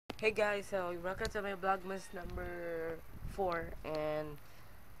Hey guys, so welcome to my vlogmas number 4, and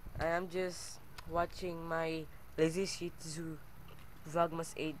I am just watching my Lazy Shih Tzu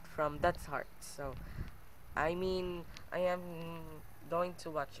vlogmas 8 from That's Heart. So I mean I am going to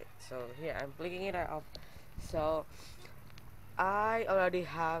watch it. So here I'm clicking it off. So I already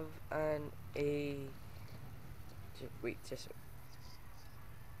have an a wait just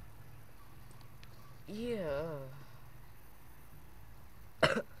yeah.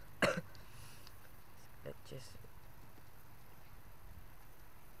 Let's just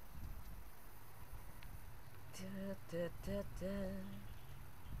da, da, da, da,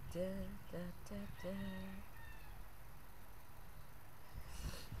 da, da, da, da.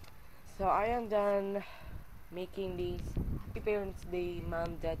 So I am done making this Happy Parents Day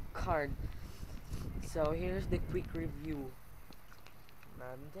Mom Dad card. So here's the quick review.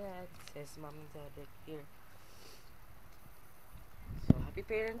 Mom Dad says Mom Dad right here. So Happy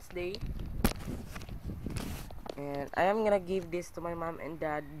Parents Day, and I am gonna give this to my mom and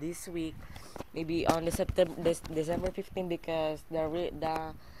dad this week, maybe on the December 15, because the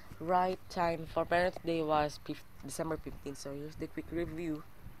right time for Parents Day was December 15. So here's the quick review.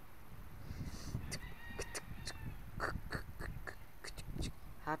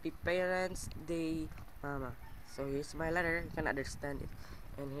 Happy Parents Day, Mama. So here's my letter, you can understand it.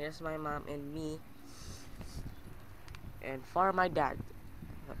 And here's my mom and me. And for my dad,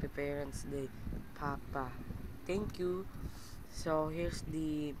 Happy Parents Day, Papa. Thank you. So here's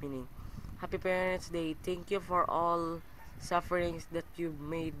the meaning. Happy Parents Day. Thank you for all sufferings that you've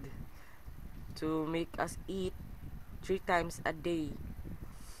made to make us eat 3 times a day.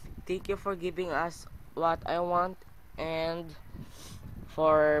 Thank you for giving us what I want and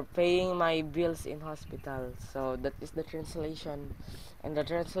for paying my bills in hospital. So that is the translation, and the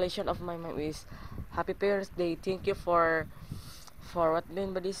translation of my mom is Happy Parents Day. Thank you for what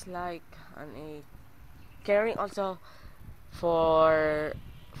nobody's like, and a caring also for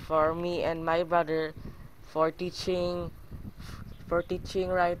me and my brother, for teaching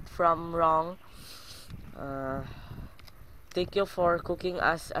right from wrong. uh, Thank you for cooking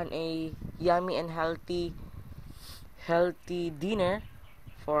us a yummy and healthy dinner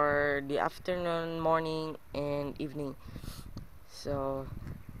for the afternoon, morning, and evening. So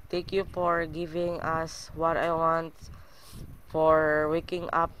thank you for giving us what I want, for waking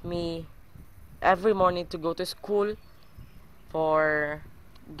up me every morning to go to school, for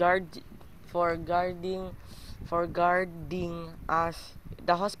guard for guarding us,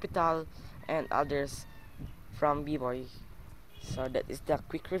 the hospital, and others from B-Boy. So that is the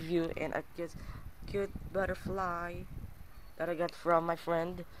quick review, and a cute butterfly that I got from my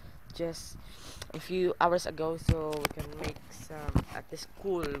friend just a few hours ago. So we can make some at the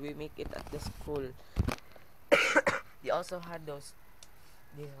school. We make it at the school. They also had this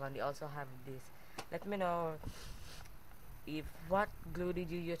one. They also have this. Let me know if what glue did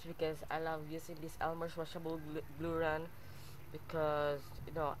you use, because I love using this Elmer's washable glue run, because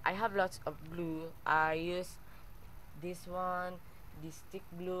I have lots of glue. I use this one, the stick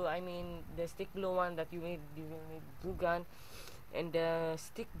glue. I mean the stick glue one that you made glue gun, and the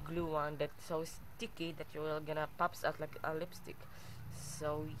stick glue one that's so sticky that you will gonna pops out like a lipstick.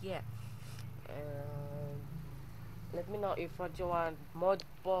 So yeah, let me know if what you want, Mod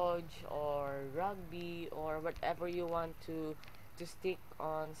Podge or rugby or whatever you want to stick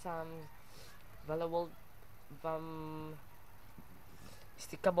on some valuable um,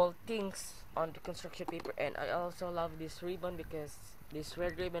 stickable things on the construction paper. And I also love this ribbon, because this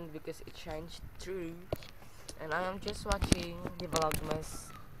red ribbon, because it shines through. And I am just watching the Vlogmas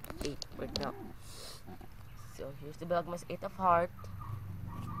 8 right now. So here's the Vlogmas 8 of Heart,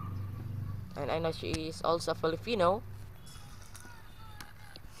 and I know she is also Filipino.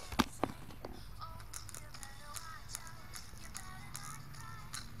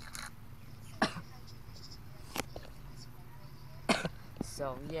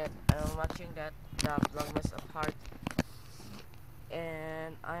 So yeah, I'm watching the Vlogmas of Heart,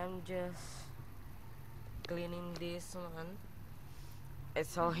 and I'm just cleaning this one. And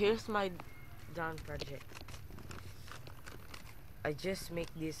so here's my done project. I just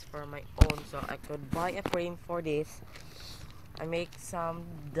make this for my own, so I could buy a frame for this. I make some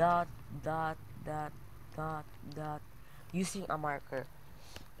dot dot dot dot dot using a marker.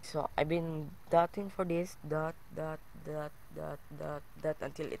 So I've been dotting for this dot dot dot dot dot dot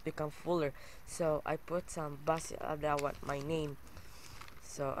until it becomes fuller. So I put some basi what my name.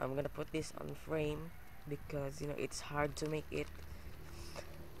 So I'm gonna put this on frame, because it's hard to make it.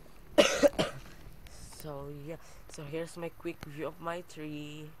 So yeah, so here's my quick view of my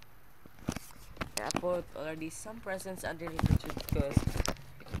tree. I put already some presents underneath the tree, because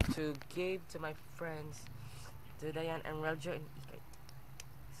to give to my friends, to Diane and Reljo and Ikay.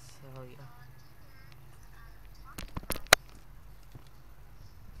 So yeah.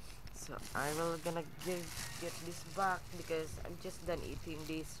 So I will gonna get this back because I'm just done eating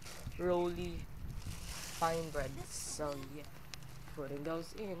this rolly fine bread. So yeah, putting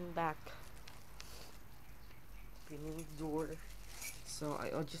those in back, opening door. So I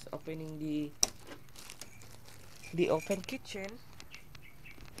am just opening the open kitchen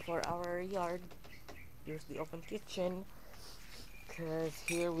for our yard. Here's the open kitchen, cause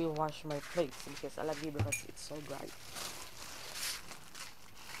here we wash my plates because I love you because it's so bright.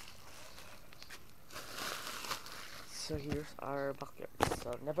 So here's our backyard.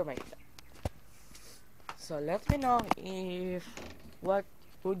 So never mind that. So let me know if what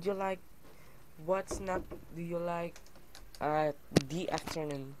would you like, what snack do you like at the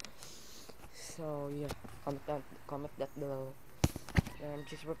afternoon. So yeah, comment that below. And I'm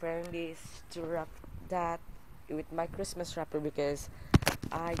just preparing this to wrap that with my Christmas wrapper because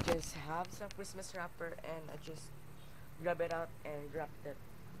I just have some Christmas wrapper and I just grab it out and wrap that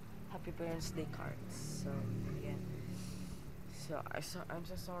Happy Parents Day cards. So yeah. I'm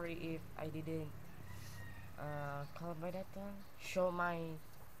so sorry if I didn't call by that time. Show my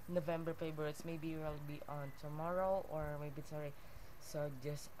November favorites. Maybe it will be on tomorrow or maybe sorry. So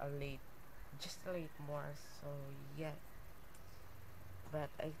just a late more. So yeah. But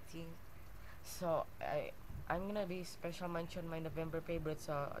I think so. I'm gonna be special mention my November favorite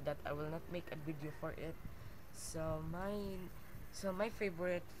so that I will not make a video for it. So my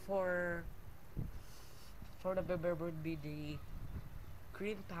favorite for the November would be the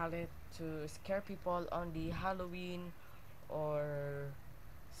green palette to scare people on the Halloween or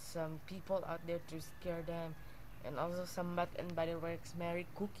some people out there to scare them, and also some Bath and Body Works Mary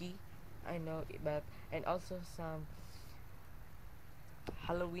cookie. I know, but and also some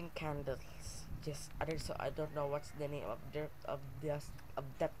Halloween candles. Just other so I don't know what's the name of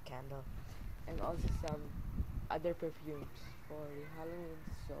that candle, and also some other perfumes for Halloween.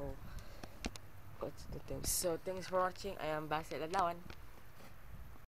 So what's the thing? So thanks for watching. I am Basil Adlawan.